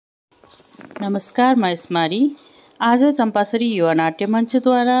नमस्कार, म स्मारी। आज चम्पासरी युवा नाट्य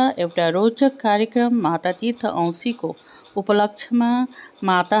मञ्चद्वारा एउटा रोचक कार्यक्रम माता तीर्थ औँसीको उपलक्ष्यमा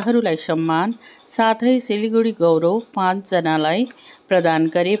माताहरूलाई सम्मान साथै सिलिगुडी गौरव 5 जनालाई प्रदान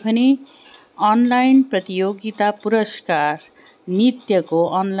गरे भने अनलाइन प्रतियोगिता पुरस्कार नृत्यको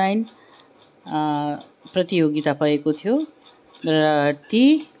अनलाइन प्रतियोगिता भएको थियो र ती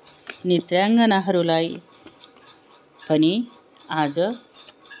नृत्याङ्गनाहरूलाई पनि आज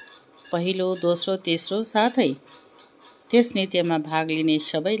पहिलो, दोस्रो, तेस्रो साथै त्यस नृत्यमा भाग लिने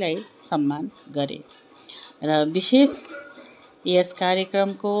सबैलाई सम्मान गरे र विशेष यस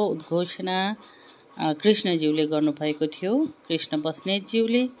कार्यक्रमको उद्घोषणा कृष्णज्यूले गर्नुभएको थियो। कृष्ण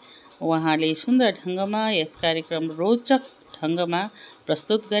बस्नेतज्यूले उहाँले सुन्दर ढङ्गमा यस कार्यक्रम रोचक ढङ्गमा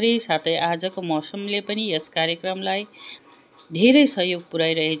प्रस्तुत गरे। साथै आजको मौसमले पनि यस कार्यक्रमलाई धेरै सहयोग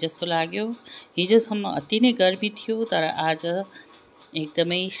पुर्याइरहे जस्तो लाग्यो। हिजोसम्म अति नै गर्मी थियो, तर आज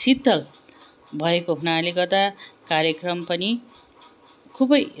एकदमै शीतल भएको हुनाले गर्दा कार्यक्रम पनि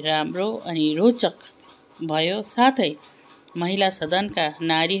खुबै राम्रो अनि रोचक भयो। साथै महिला सदनका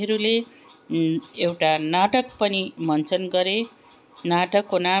नारीहरूले एउटा नाटक पनि मञ्चन गरे।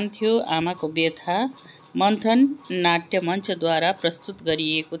 नाटकको नाम थियो आमाको व्यथा। मन्थन नाट्य मञ्चद्वारा प्रस्तुत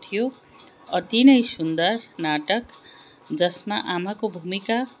गरिएको थियो। अति नै सुन्दर नाटक, जसमा आमाको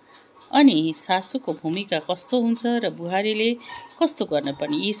भूमिका अनि सासूको भूमिका कस्तो हुन्छ र बुहारीले कस्तो गर्न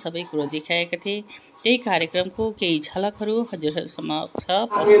पर्ने, यी सबै कुरो देखाएका थिए। त्यही कार्यक्रमको केही झलकहरू हजुरहरू समक्ष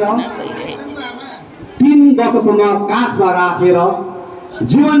प्रस्तुत गरिरहेको छु। 3 वर्षसम्म काखमा राखेर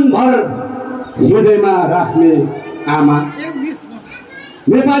जीवनभर हृदयमा राख्ने आमा।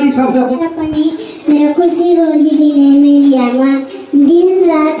 नेपाली शब्दको पनि मेरो खुसी रोजी दिने मेरी आमा, दिन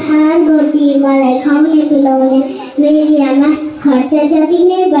रात हार गोटी मलाई खुवाउने पिलाउने मेरी आमा, खर्च जति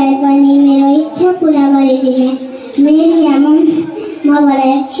नै भए पनि मेरो इच्छा पुरा गरिदिने मेरी आमा, मबाट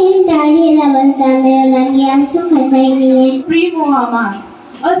एकछिन टाढिएर बस्दा मेरो लागि आँसु खसाइदिने प्रेम हो आमा,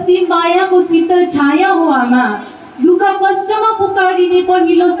 अस्ति मायाको शीतल छाया हो आमा, दुःख कष्टमा पुकारिने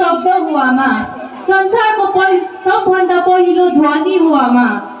पहिलो शब्द हो आमा, संसारको सबभन्दा पहिलो ध्वनि हो आमा,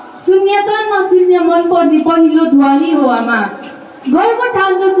 शून्यतामा शून्य मन पर्ने पहिलो ध्वनि हो आमा। गर्व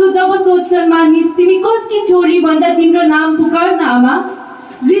ठान्दछु जब सोध्छन् मानिस तिमी कसकी छोरी भन्दा तिम्रो नाम पुकार्न आमा।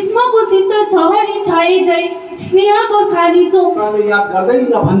 ग्रीष्मको शीतल छहरी छाए झै स्नेहको खानी सो याद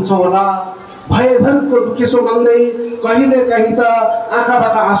गर्दैन भन्छौ होला, भयभरको दुखेसो भन्दै कहिले कहीँ त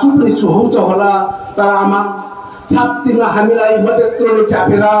आँखाबाट आँसु पनि चुहाउँछ होला। तर आमा, छातीमा हामीलाई मजेत्रोले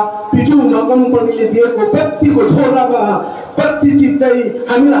चापेर पिठ्यौँ नकम्पनीले दिएको बत्तीको झोलामा बत्ती टिप्दै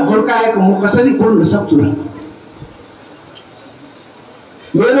हामीलाई हुर्काएको म कसरी बोल्न सक्छु र?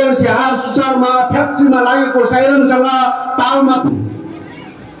 मेरो स्याहार सुसारमा फ्याक्ट्रीमा लागेको साइरनसँग तालमा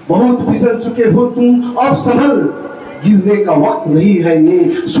बहुत फिसल चुके हो तुम, अब संभल गिरने का वक्त नहीं है ये,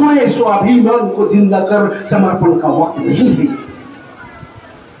 सोए स्वाभिमान को जिंदा कर समर्पण का वक्त नहीं है।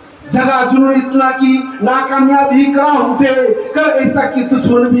 जगह जुनून इतना की नाकामयाबी करा उठे, कर ऐसा कि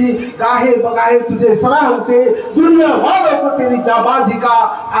दुश्मन भी गाहे बगाहे तुझे सराह उठे। दुनिया वालों को तेरी जाबाजी का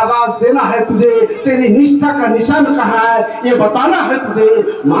आगाज देना है तुझे, तेरी निष्ठा का निशान कहाँ है ये बताना है तुझे।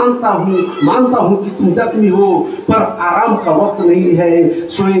 मानता हूँ कि तुम जख्मी हो, पर आराम का वक्त नहीं है,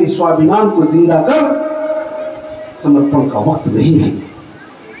 सोए स्वाभिमान को जिंदा कर समर्पण का वक्त नहीं है।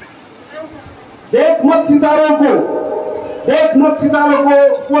 देख मत सितारों को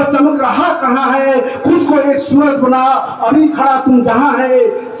वो चमक रहा कहाँ है, खुद को एक सूरज बना अभी खड़ा तुम जहाँ है,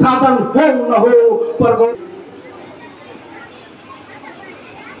 साधन हो न हो पर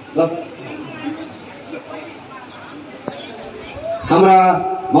हाम्रा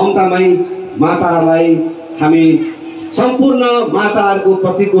ममतामयी माताहरूलाई हामी सम्पूर्ण माताहरूको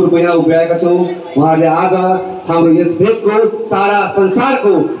प्रतिको रूपमा उभ्याएका छौँ। उहाँहरूले आज हाम्रो यस देशको सारा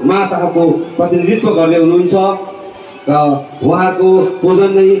संसारको माताहरूको प्रतिनिधित्व गर्दै हुनुहुन्छ र उहाँको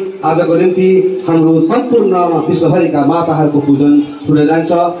पूजन नै आजको निम्ति हाम्रो सम्पूर्ण विश्वभरिका माताहरूको पूजन हुन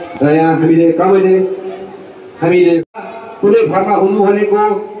जान्छ। र यहाँ हामीले कुनै घरमा हुनु भनेको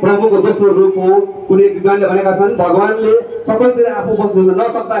प्रभुको दोस्रो रूप हो। कुनै विद्वानले भनेका छन् भगवानले सबैतिर आफू बस्नु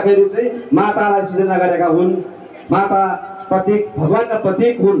नसक्दाखेरि चाहिँ मातालाई सृजना गरेका हुन्। माता प्रतीक, भगवानका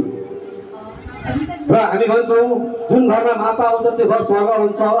प्रतीक हुन् र हामी भन्छौँ जुन घरमा माता हुन्छ त्यो घर स्वर्ग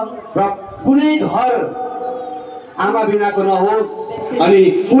हुन्छ र कुनै घर आमा बिनाको नहोस् अनि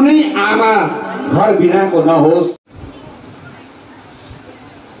कुनै आमा घर बिनाको नहोस्।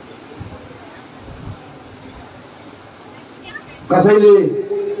 कसैले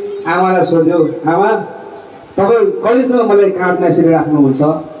आमालाई सोध्यो, आमा तपाईँ कहिलेसम्म मलाई काँधमा यसरी राख्नुहुन्छ?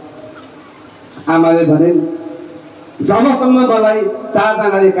 आमाले भने जबसम्म मलाई 4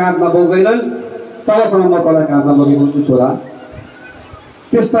 जनाले काँधमा बोक्दैनन् तबसम्म म तँलाई काँधमा बोकिदिन्छु छोरा।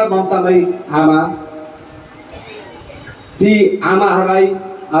 त्यस्ता ममतामयी आमा, ती आमाहरूलाई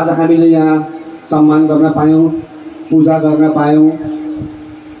आज हामीले यहाँ सम्मान गर्न पायौँ, पूजा गर्न पायौँ।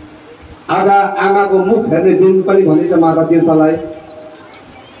 आज आमाको मुख हेर्ने दिन पनि भनिन्छ माता तीर्थलाई।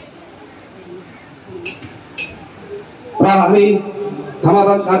 र हामी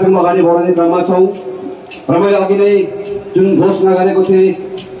धमाधम कार्यक्रम अगाडि बढाउने क्रममा छौँ। र मैले अघि नै जुन घोषणा गरेको थिएँ,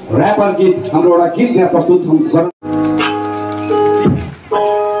 ऱ्यापर गीत, हाम्रो एउटा गीत यहाँ प्रस्तुत गर्न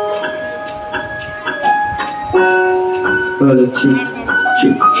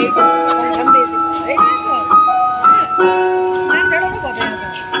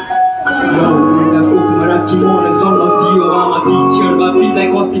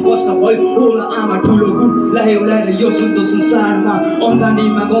कति कष्ट भयो होला आमा ठुलो गुण ल्यायो ल्याएर यो सुन्दर संसारमा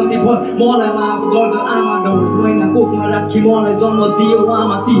अन्जानीमा गल्ती भयो मलाई माफ गर्दा आमा 9 महिना कोखमा राखी मलाई जन्म दियो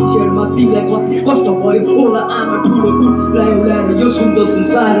आमा ती छेडमा तिमीलाई कति कष्ट भयो होला आमा ठुलो गुण ल्यायो ल्याएर यो सुन्दर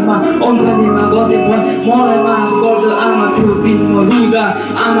संसारमा अन्जानीमा गल्ती भयो मलाई माफ गर्दा आमा त्यो दिनमा रुँदा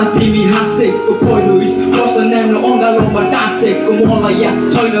आमा तिमी हाँसेको पहिलो वर्ष न्यानो अँगालोमा टाँसेको मलाई याद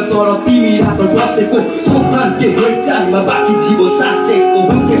छैन तर तिमी रात बसेको सन्तान के हेरचाहमा बाँकी जीवन साँचेको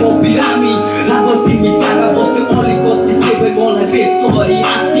हुन्थे म बिरामी राम्रो तिमी जागा बस्थ्यो अलिकति के भए मलाई बेसरी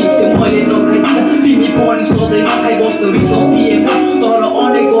आँटी थियो मैले नखाइदिँदा तिमी पनि सधैँ नखाइ बस्नु रिसाउँथिए तर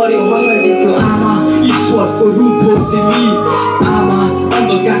अनेक गऱ्यो हँसाइदिन्थ्यो आमा ईश्वरको रूप हो तिमी आमा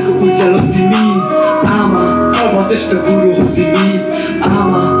अन्धकारको उज्यालो तिमी आमा सर्वश्रेष्ठ गुरु हो तिमी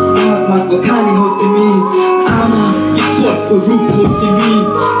आमा आत्माको खानी हो तिमी आमा ईश्वरको रूप हो तिमी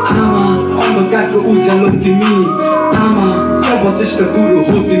आमा अन्धकारको उज्यालो तिमी आमा सर्वश्रेष्ठ गुरु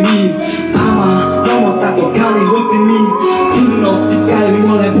हो तिमी आमा ममताको खानी हो तिमी हिँड्न सिकायो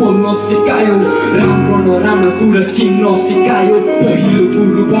मलाई बोल्न सिकायो राम्रो नराम्रो कुरा चिन्न सिकायो पहिलो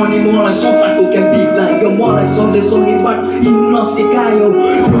गुरु बनी मलाई संसारको क्या दिलायो मलाई सधैँ सँगैबाट हिँड्न सिकायो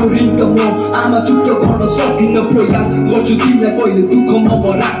ऋण त म आमा चुक्क गर्न सकिन्न प्रयास गर्छु तिमीलाई कहिले दुःखमा म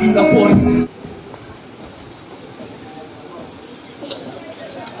राख्दिन पर्छ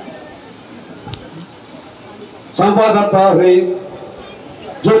सम्पादक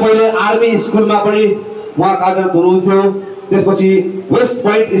जो पहिले आर्मी स्कुलमा पनि उहाँ कार्यरत हुनुहुन्थ्यो, त्यसपछि वेस्ट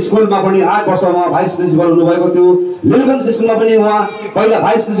पोइन्ट स्कुलमा पनि 8 वर्ष उहाँ भाइस प्रिन्सिपल हुनुभएको थियो। लिलगन्ज स्कुलमा पनि उहाँ पहिला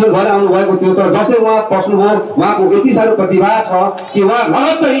भाइस प्रिन्सिपल भएर आउनुभएको थियो। तर जसै उहाँ पस्नुभयो उहाँको यति साह्रो प्रतिभा छ कि उहाँ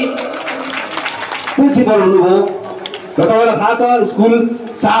घरकै प्रिन्सिपल हुनुभयो। र तपाईँलाई थाहा छ स्कुल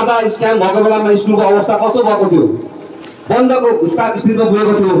शारदा स्क्याम भएको बेलामा स्कुलको अवस्था कस्तो भएको थियो, बन्दको स्थितिमा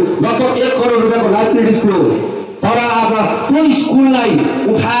पुगेको थियो। लगभग 1 करोड रुपियाँको लाइब्रेरी थियो। तर आज त्यो स्कुललाई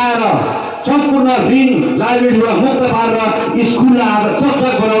उठाएर सम्पूर्ण ऋण लाइब्रेरीबाट मुक्त पारेर स्कुललाई आज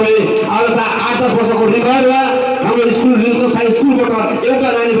चकचक बनाउने आज 8-10 वर्षको रिकर्डमा हाम्रो स्कुल ऋणको साइन्स स्कुलबाट एउटा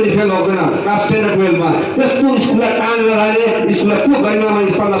नानी पनि फेल भएको छैन क्लास 10 र 12 मा। त्यस्तो स्कुललाई टाढेर लाने, स्कुललाई त्यो गरिमामा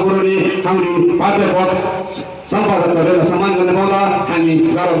स्थानमा पुर्याउने हाम्रो पाठ्यपद सम्पादक गरेर सम्मान गर्ने पाउँदा हामी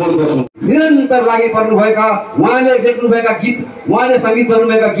गर्वबोध गर्छौँ। निरन्तर लागि पर्नुभएका उहाँले लेख्नुभएका गीत, उहाँले सङ्गीत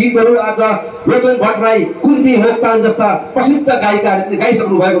गर्नुभएका गीतहरू आज रोचन भट्टराई, कुन्ती मोक्तान जस्ता प्रसिद्ध गायिकाहरूले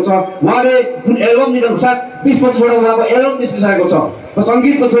गाइसक्नु भएको छ। उहाँले जुन एल्बम निकाल्नु छ 20-25 उहाँको एल्बम निस्किसकेको छ। र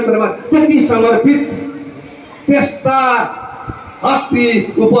सङ्गीतको क्षेत्रमा त्यति समर्पित त्यस्ता हस्ती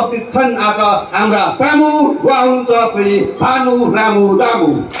उपस्थित छन् आज हाम्रा सामु। उहाँ हुनुहुन्छ श्री भानु रामु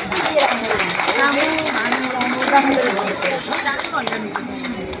दामु।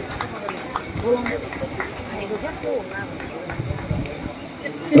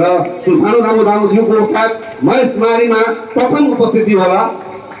 र भानु रामु दामुज्यूको साथ महेशमारीमा प्रथम उपस्थिति होला।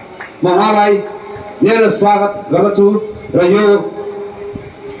 म उहाँलाई न्यानो स्वागत गर्दछु र यो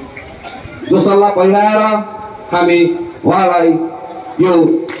दोसल्ला पहिराएर हामी उहाँलाई यो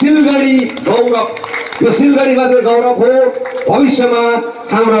सिलगढी गौरव, यो सिलगढी मात्रै गौरव हो, भविष्यमा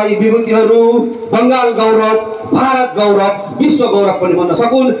हाम्रा यी विभूतिहरू बङ्गाल गौरव, भारत गौरव, विश्व गौरव पनि बन्न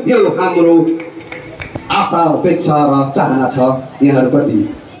सकुन्, यो हाम्रो आशा अपेक्षा र चाहना छ यहाँहरूप्रति।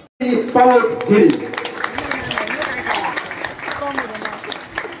 प्रमोद गिरी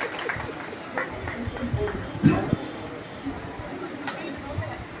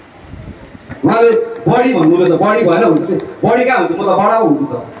उहाँले बडी भन्नुहुँदैछ, बडी भएन हुन्छ कि बडी कहाँ हुन्छ, म त बडा हुन्छु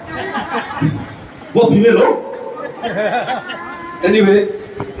त, म फिमेल हो। एनिवे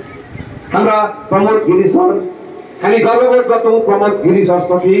हाम्रा प्रमोद गिरी सर, हामी गर्वबोध गर्छौँ प्रमोद गिरी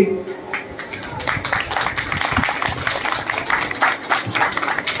सरप्रति।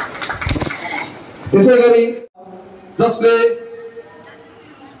 त्यसै गरी जसले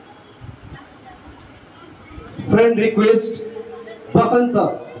friend request, Basant,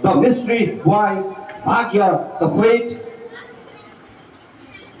 the mystery why, भाग्य, द फेट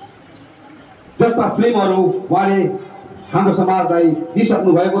जस्ता फिल्महरू उहाँले हाम्रो समाजलाई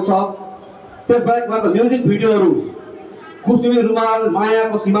दिइसक्नु भएको छ। त्यसबाहेक उहाँको म्युजिक भिडियोहरू कुसुमी रुमाल,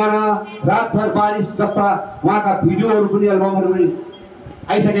 मायाको सिमाना, रातभर बारिश जस्ता उहाँका भिडियोहरू पनि एल्बमहरू पनि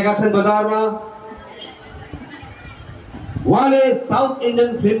आइसकेका छन् बजारमा। उहाँले साउथ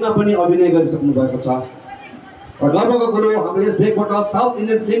इन्डियन फिल्ममा पनि अभिनय गरिसक्नु भएको छ र गर्वको कुरो हाम्रो यस भेगबाट साउथ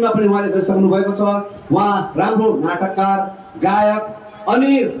इन्डियन फिल्ममा पनि उहाँले गरिसक्नु भएको छ। उहाँ राम्रो नाटककार, गायक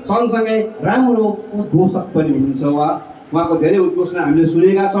अनि सँगसँगै राम्रो उद्घोषक पनि हुनुहुन्छ। उहाँको धेरै उद्घोषणा हामीले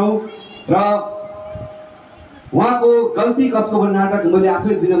सुनेका छौँ र उहाँको गल्ती कसको पनि नाटक मैले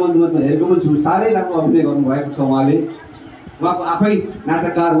आफै दिनबन्धुमा हेरेको पनि छु। साह्रै राम्रो अभिनय गर्नुभएको छ उहाँले। उहाँको आफै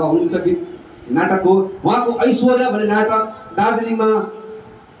नाटककार उहाँ हुनुहुन्छ कि नाटकको उहाँको ऐश्वर्या भन्ने नाटक दार्जिलिङमा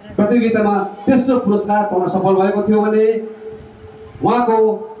प्रतियोगितामा तेस्रो पुरस्कार पाउन सफल भएको थियो भने उहाँको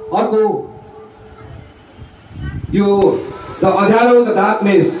अर्को यो द अँध्यारो द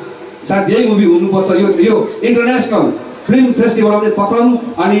डार्कनेस सायद यही मुभी हुनुपर्छ। यो इन्टरनेसनल फिल्म फेस्टिभलमा पनि प्रथम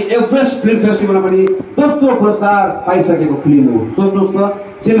अनि एभरेस्ट फिल्म फेस्टिभलमा पनि दोस्रो पुरस्कार पाइसकेको फिल्म हो। सोच्नुहोस् न,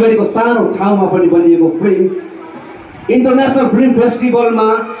 सिलगढीको सानो ठाउँमा पनि बनिएको फिल्म इन्टरनेसनल फिल्म फेस्टिभलमा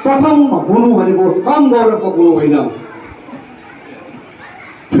प्रथम हुनु भनेको कम गौरवको कुरो होइन।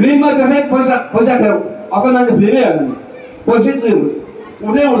 फिल्ममा त्यसै पैसा खेर असल मान्छे फिल्मै हेर्दैन, पैसै उठ्दै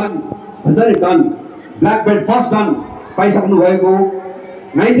उठ्दैन भन्छ नि। Done black belt first done पाइसक्नु भएको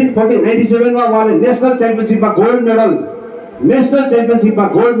 1997मा उहाँले नेसनल च्याम्पियनसिपमा गोल्ड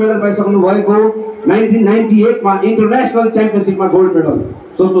मेडल पाइसक्नु भएको। 1998मा इन्टरनेसनल च्याम्पियनसिपमा गोल्ड मेडल।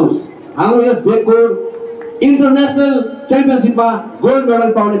 सोच्नुहोस्, हाम्रो यस देशको इन्टरनेसनल च्याम्पियनसिपमा गोल्ड मेडल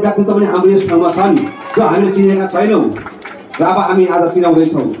पाउने व्यक्तित्व पनि हाम्रो यस ठाउँमा छन् जो हामीले चिनेका छैनौँ र अब हामी आज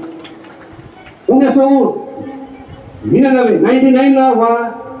चिनाउँदैछौँ। 1999मा उहाँ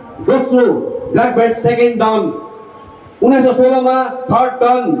दोस्रो black belt second done, 1916मा third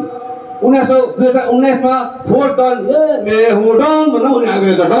done, 2019मा fourth done. मे हु डन भन्दा उनी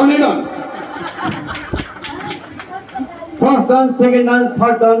आएको छ, डनै done. First done, second done,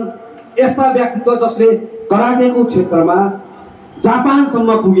 third done. यस्ता व्यक्तित्व जसले कराटेको क्षेत्रमा जापानसम्म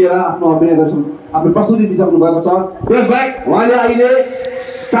पुगेर आफ्नो अभिनय आफ्नो प्रस्तुति दिइसक्नु भएको छ। त्यसबाहेक उहाँले अहिले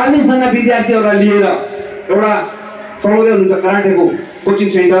 40 जना विद्यार्थीहरूलाई लिएर एउटा चलाउँदै हुनुहुन्छ कराटेको कोचिङ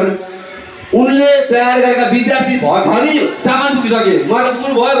सेन्टर। उनले तयार गरेका विद्यार्थी भरि जापान पुगिसके। उहाँले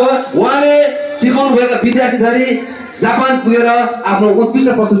पुग्नु भयो, उहाँले सिकाउनु भएका विद्यार्थी धरि जापान पुगेर आफ्नो उत्कृष्ट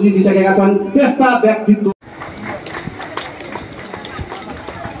प्रस्तुति दिइसकेका छन्। त्यस्ता व्यक्तित्व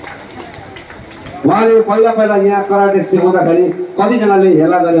उहाँले पहिला यहाँ कराटे सिकाउँदाखेरि कतिजनाले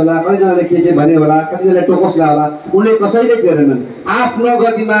हेला गरे होला, कतिजनाले के भने होला, कतिजनाले टोकस ला होला। उनले कसैले टेरेनन्, आफ्नो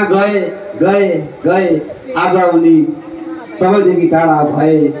गतिमा गए। आज उनी सबैदेखि टाढा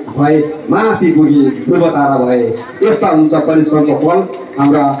भए माथि पुगे, ध्रुव तारा भए। यस्ता हुन्छ परिश्रमको फल।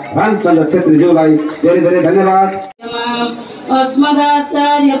 हाम्रा रामचन्द्र छेत्रीज्यूलाई धेरै धेरै धन्यवाद।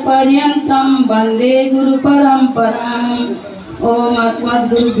 अस्मदाचार्य पर्यन्तं वन्दे गुरु परम्पराम्। ओम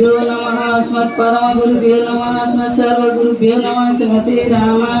अस्मद्गुरुभ्यो नमः, अस्मत्परमगुरुभ्यो नमः, अस्मत्सर्वगुरुभ्यो नमः। श्रीमते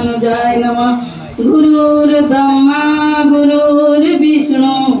रामानुजाय नमः। गुरुर्ब्रह्मा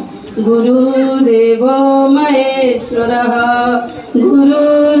गुरुर्विष्णु गुरुदेवो महेश्वरः। गुरु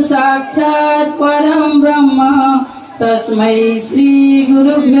साक्षात् परं ब्रह्म तस्मै श्री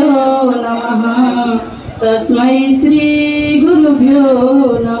गुरुभ्यो नमः। तस्मै श्री गुरुभ्यो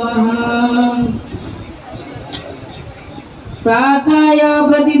नमः। प्रार्थाय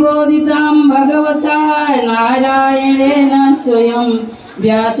प्रतिबोधितं भगवता नारायणेन स्वयं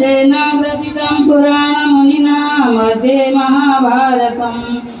व्यासेन ग्रथितं पुराणमुनिना मध्ये महाभारतम्।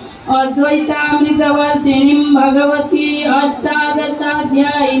 अद्वैतामृतवर्षिणीं भगवती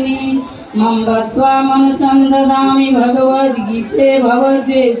अष्टादशाध्यायिनी मम बत्वा मनसंददामि भगवद्गीते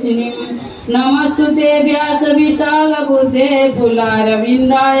भवद्वेषिणीं। नमस्तुते व्यासविशालबुद्धे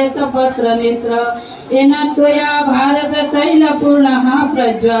फुलारविन्दायतपत्रनेत्र। येन त्वया भारततैलपूर्णः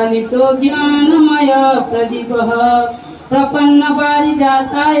प्रज्वालितो ज्ञानमय प्रदीपः।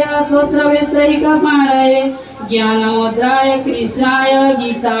 प्रपन्नपारिजाताय स्तोत्रवेत्रैकपाणये ज्ञानमुद्राय कृष्णाय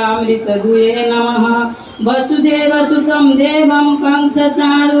गीतामृतदुहे नमः। वसुदेवसुतं देवं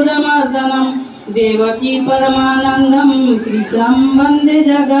कंसचाणूरमर्दनं देवकी परमानन्दं कृष्णं वन्दे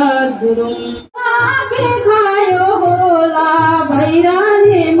जगद्गुरुम्। खायो होला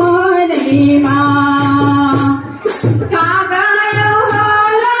भैरानी मनीमा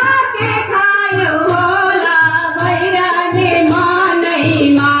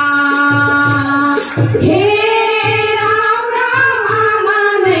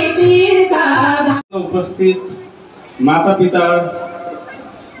उपस्थित माता पिता,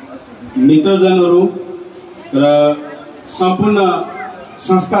 मित्रजनहरू र सम्पूर्ण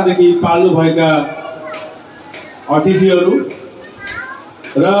संस्थादेखि पाल्नु भएका अतिथिहरू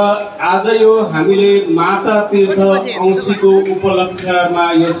र आज यो हामीले माता तीर्थ औँसीको उपलक्ष्यमा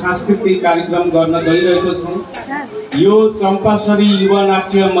यो सांस्कृतिक कार्यक्रम गर्न गइरहेको छौँ। यो चम्पासरी युवा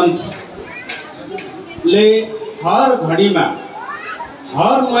नाट्य मञ्चले हर घडीमा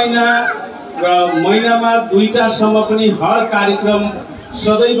हर महिना र महिनामा 2टासम्म पनि हर कार्यक्रम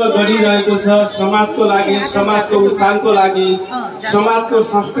सदैव गरिरहेको छ। समाजको लागि, समाजको उत्थानको लागि, समाजको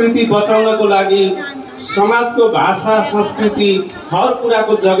संस्कृति बचाउनको लागि, समाजको भाषा संस्कृति हर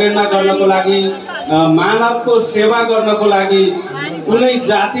कुराको जगेर्ना गर्नको लागि, मानवको सेवा गर्नको लागि, कुनै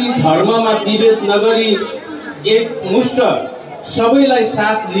जाति धर्ममा विभेद नगरी एकमुष्ट सबैलाई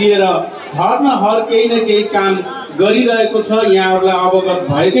साथ लिएर हर न हर केही न केही काम गरिरहेको छ। यहाँहरूलाई अवगत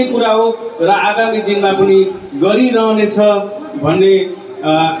भएकै कुरा हो र आगामी दिनमा पनि गरिरहनेछ भन्ने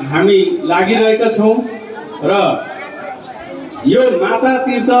हामी लागिरहेका छौँ। र यो माता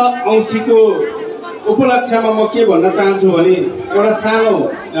तीर्थ औँसीको उपलक्ष्यमा म के भन्न चाहन्छु भने एउटा सानो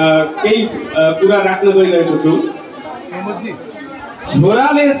केही कुरा राख्न गइरहेको छु।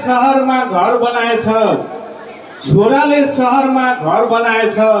 छोराले सहरमा घर बनाएछ, छोराले सहरमा घर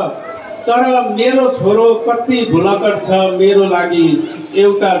बनाएछ, तर मेरो छोरो कति भुलकट छ, मेरो लागि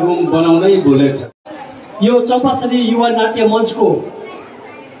एउटा रुम बनाउनै भुलेछ। यो चम्पासरी युवा नाट्य मञ्चको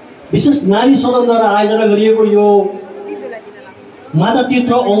विशेष नारी सदनद्वारा आयोजना गरिएको यो माता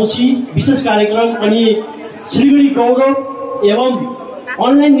तीर्थ औँसी विशेष कार्यक्रम अनि सिलगढी गौरव एवं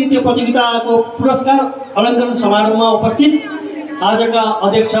अनलाइन नृत्य प्रतियोगिताको पुरस्कार अलङ्करण समारोहमा उपस्थित आजका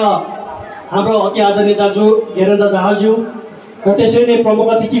अध्यक्ष हाम्रो अति आदरणीय दाजु ज्ञानेन्द्र दाहालज्यू र त्यसरी नै प्रमुख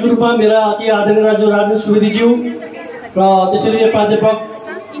अतिथिको रूपमा मेरा अति आदरणीय दाजु राजेश सुवेदीज्यू र त्यसरी नै प्राध्यापक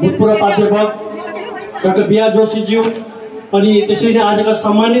भूतपूर्व प्राध्यापक डाक्टर बिया जोशीज्यू अनि त्यसरी नै आजका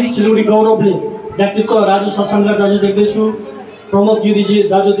सम्मानित सिलगढी गौरवले व्यक्तित्व राजु सत्सङ्गर दाजु देख्दैछु, प्रमोद गिरीजी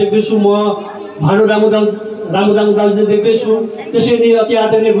दाजु देख्दैछु, म भानु रामुदाङ दाजु देख्दैछु, त्यसरी नै अति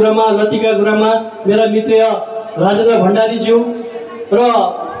आदरणीय गुरुमा लतिका गुरुमा मेरा मित्र राजेन्द्र भण्डारीज्यू र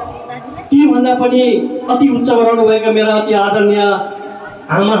तीभन्दा पनि अति उच्चमा रहनुभएका मेरा अति आदरणीय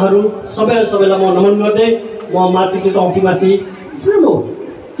आमाहरू सबैलाई म नमन गर्दै म मातृत्व औँसीमाथि सानो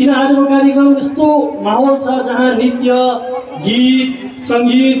किन आजको कार्यक्रम यस्तो माहौल छ जहाँ नृत्य, गीत,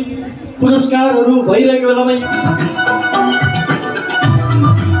 सङ्गीत, पुरस्कारहरू भइरहेको बेलामा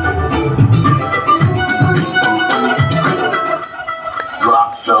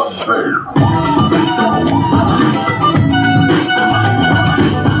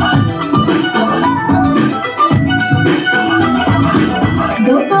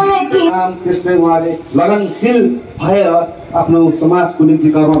त्यसले उहाँले लगनशील भएर आफ्नो समाजको निम्ति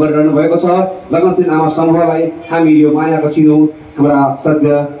कर्म गरिरहनु भएको छ। लगनशील आमा समूहलाई हामी यो मायाको चिनो हाम्रा सद्य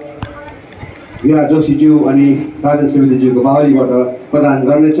बिया जोशीज्यू अनि राजेश सुवेदीज्यूको बाहुलीबाट प्रदान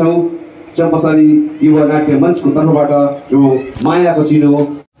गर्नेछौँ। चम्पासरी युवा नाट्य मञ्चको तर्फबाट यो मायाको चिनो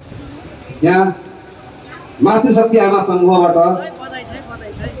यहाँ मातृशक्ति आमा समूहबाट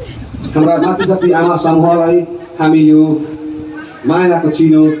हाम्रा मातृशक्ति आमा समूहलाई हामी यो मायाको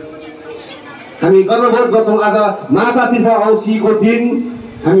चिनो हामी गर्वबोध गर्छौँ। आज माता तीर्थ औँसीको दिन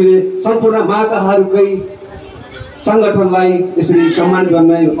हामीले सम्पूर्ण माताहरूकै सङ्गठनलाई यसरी सम्मान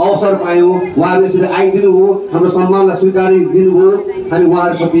गर्ने अवसर पायौँ। उहाँहरूले यसरी आइदिनु हो, हाम्रो सम्मानलाई स्वीकार दिनुभयो, हामी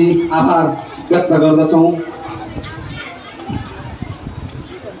उहाँहरूप्रति आभार व्यक्त गर्दछौँ।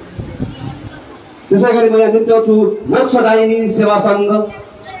 त्यसै गरी म यहाँ निम्त्याउँछु मोक्षदायिनी सेवा सङ्घ,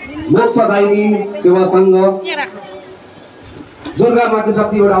 मोक्षदायिनी सेवा सङ्घ दुर्गा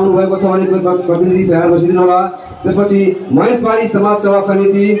मातृशक्तिबाट आउनुभएको छ भने प्रतिनिधि तयार बसिदिनु होला। त्यसपछि महेशबारी समाज सेवा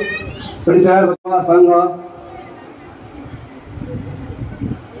समिति पनि तयार सङ्घ,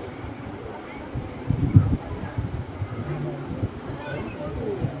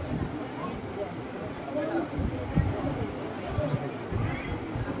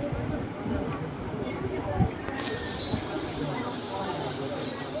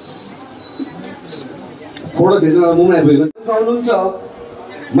 थोडो भेट्न मुम्बई आइपुगेको हुनुहुन्छ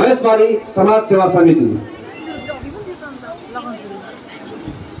महेशबारी समाज सेवा समिति।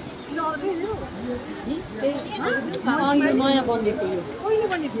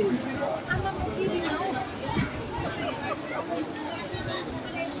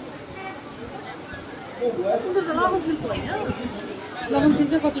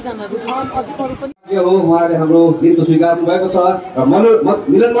 उहाँले हाम्रो गीत स्वीकार्नु भएको छ र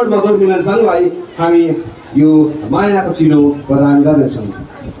मिलनमोड मधुर मिलन सङ्घलाई हामी यो मायाको चिनो प्रदान गर्नेछौँ।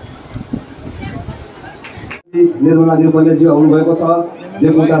 निर्मला न्युपल्लेजी आउनुभएको छ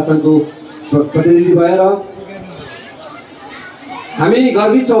देवकोटा सङ्घको प्रतिनिधि भएर। हामी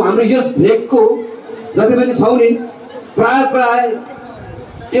गर्वित छौँ हाम्रो यस भेगको जति पनि छौँ नि प्राय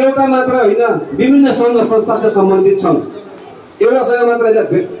एउटा मात्र होइन, विभिन्न सङ्घ संस्थासँग सम्बन्धित छौँ। एउटासँग मात्र होइन,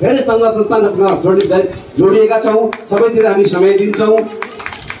 धेरै सङ्घ संस्थानसँग जोडिएका छौँ। सबैतिर हामी समय दिन्छौँ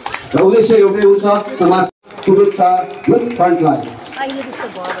र उद्देश्य एउटै हुन्छ, समाज सुरक्षा विथ फ्रन्टलाइन।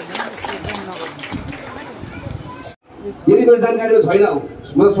 यदि मेरो जानकारीमा छैन,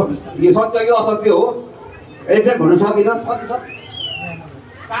 यो सत्य कि असत्य हो एक्ज्याक्ट भन्न सकिनँ। कति छ?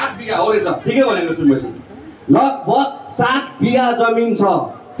 7 बिघा हो रहेछ, ठिकै भनेको छु मैले। लगभग 7 बिघा जमिन छ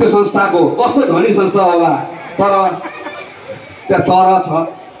त्यो संस्थाको। कस्तो धनी संस्था होला, तर त्यहाँ छ।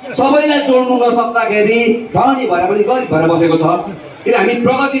 सबैलाई जोड्नु नसक्दाखेरि धनी भएर पनि गरिब भएर बसेको छ। किन हामी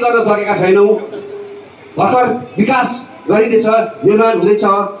प्रगति गर्न सकेका छैनौँ। भर्खर विकास गरिँदैछ, निर्माण हुँदैछ।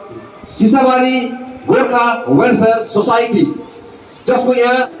 सिसाबारी गोर्खा वेलफेयर सोसाइटी, जसको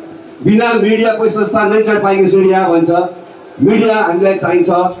यहाँ बिना मिडिया कोही संस्था नै चढ पाइने सिडिया भन्छ। मिडिया हामीलाई चाहिन्छ,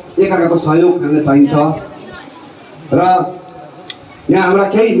 एकअर्काको सहयोग हामीलाई चाहिन्छ। र यहाँ हाम्रा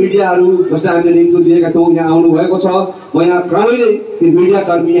केही मिडियाहरू जसले हामीले निम्तो दिएका थियौँ यहाँ आउनुभएको छ। म यहाँ क्रमैले ती मिडिया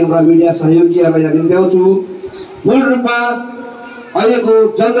कर्मी, हाम्रा मिडिया सहयोगीहरूलाई यहाँ निम्त्याउँछु। मूल रूपमा अहिलेको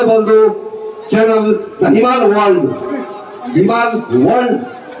जल्दोबल्दो च्यानल द हिमाल वर्ल्डको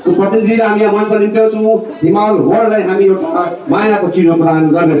प्रतिनिधिलाई हामी यहाँ मञ्चमा निम्त्याउँछौँ। हिमाल वर्ल्डलाई हामी एउटा मायाको चिनो प्रदान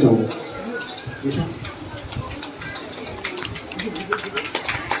गर्नेछौँ।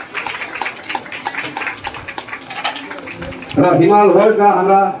 र हिमाल वर्ल्डका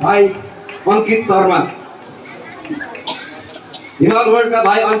हाम्रा भाइ अङ्कित शर्मा, हिमाल वर्ल्डका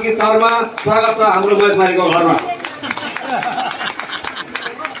भाइ अङ्कित शर्मा, स्वागत छ हाम्रो महेशमारीको घरमा।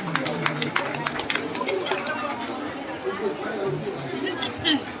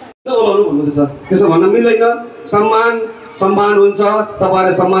 भन्नुहुँदैछ, त्यसो भन्न मिल्दैन। सम्मान हुन्छ,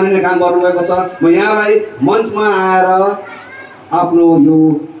 तपाईँहरूले सम्माननीय काम गर्नुभएको छ। म यहाँलाई मञ्चमा आएर आफ्नो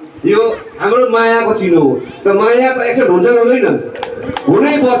यो हाम्रो मायाको चिनो हो। त माया त एक्सेप्ट हुन्छ हुँदैन,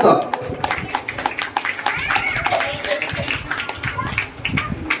 हुनै पर्छ।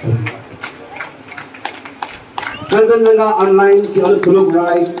 कञ्चनजङ्घा अनलाइन श्री अनिल ठुलो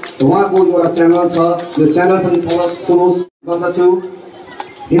राई, उहाँको एउटा च्यानल छ, यो च्यानल पनि फलो गर्दछु।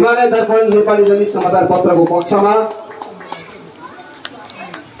 हिमालय दर्पण नेपाली दैनिक समाचार पत्रको पक्षमा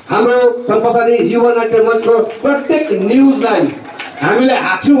हाम्रो चम्पासरी युवा नाट्य मञ्चको प्रत्येक न्युजलाई हामीले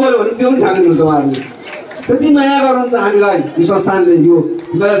हाछु गऱ्यो भने त्यो पनि ठान्नुहुन्छ। उहाँहरूले त्यति माया गर्नुहुन्छ हामीलाई यो संस्थानले, यो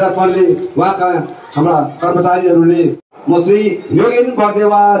हिमालय दर्पणले, उहाँका हाम्रा कर्मचारीहरूले। म श्री योगेन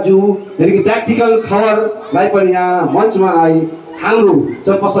बर्देवाज्यू यानि कि ट्याक्टिकल खबरलाई पनि यहाँ मञ्चमा आई हाम्रो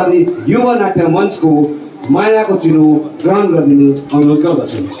चम्पासरी युवा नाट्य मञ्चको मायाको चिनो ग्रहण गरिदिने अनुरोध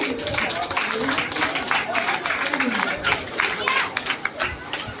गर्दछु।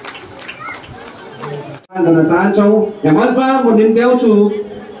 गर्न चाहन्छौँ। यहाँ मञ्चमा म निम्त्याउँछु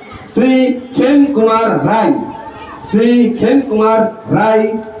श्री खेम कुमार राई,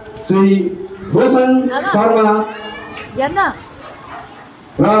 श्री रोशन शर्मा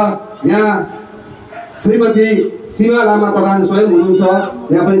र यहाँ श्रीमती सीमा लामा प्रधान स्वयं हुनुहुन्छ।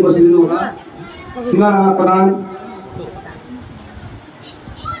 यहाँ पनि बसिदिनु होला। सीमा लामा प्रधान,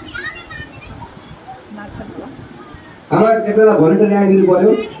 हामीलाई एकजना भोलिन्टियर ल्याइदिनु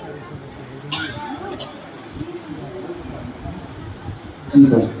पर्यो।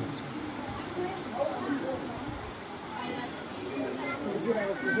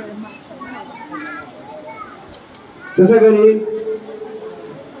 त्यसै गरी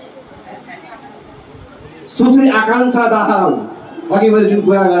सुश्री आकांक्षा दाहाल, अघि मैले जुन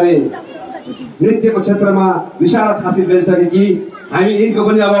कुरा गरेँ नृत्यको क्षेत्रमा विशारद हासिल गरिसकेकी, हामी यिनको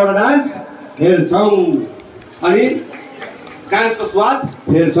पनि अब एउटा डान्स हेर्छौँ अनि डान्सको स्वाद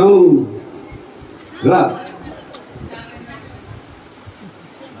हेर्छौँ। र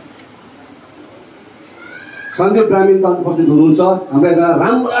सन्दीप ब्राह्मण त उपस्थित हुनुहुन्छ। हाम्रो एकजना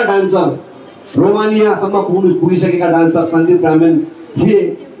राम्रा डान्सर, रोमानियासम्म पुगिसकेका डान्सर सन्दीप ब्राह्मण थिए।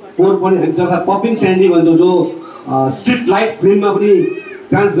 पोहोर पनि हामी जसलाई पपिङ स्यान्डी भन्छौँ, जो स्ट्रिट लाइट फिल्ममा पनि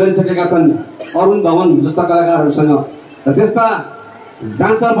डान्स गरिसकेका छन् अरुण धवन जस्ता कलाकारहरूसँग। र त्यस्ता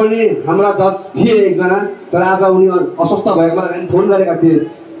डान्सर पनि हाम्रा जज थिए एकजना, तर आज उनी अस्वस्थ भएको, मलाई फोन गरेका थिए,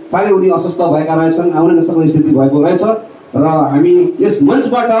 सायदै उनी अस्वस्थ भएका रहेछन्, आउन नसक्ने स्थिति भएको रहेछ। र हामी यस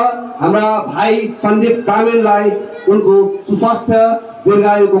मञ्चबाट हाम्रा भाइ सन्दीप ब्राह्मणलाई उनको सुस्वास्थ्य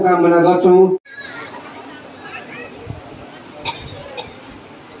दीर्घायुको कामना गर्छौँ।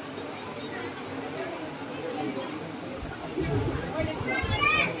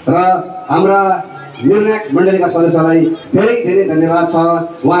 र हाम्रा निर्णायक मण्डलीका सदस्यलाई धेरै धेरै धन्यवाद छ।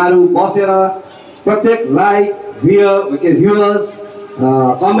 उहाँहरू बसेर प्रत्येक लाइक भ्युवर्स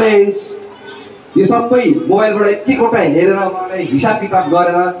कमेन्ट्स यो सबै मोबाइलबाट एकैवटा हेरेर उहाँलाई हिसाब किताब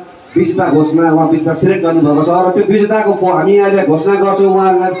गरेर विजेता घोषणा उहाँ विजेता सिलेक्ट गर्नुभएको छ र त्यो विजेताको हामी अहिले घोषणा गर्छौँ,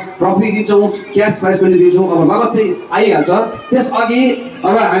 उहाँहरूलाई ट्रफी दिन्छौँ, क्यास प्राइज पनि दिन्छौँ। अब नगदै आइहाल्छ। त्यसअघि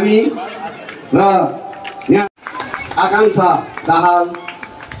अब हामी र यहाँ आकाङ्क्षा दाहाल,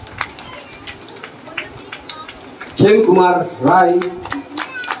 खेम कुमार राई,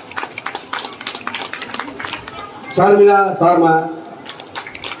 शर्मिला शर्मा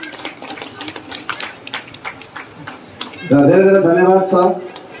र धेरै धेरै धन्यवाद छ।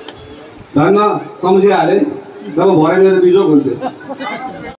 धन्न सम्झिहालेँ, जब भरे मेरो बिजोग हुन्थ्यो।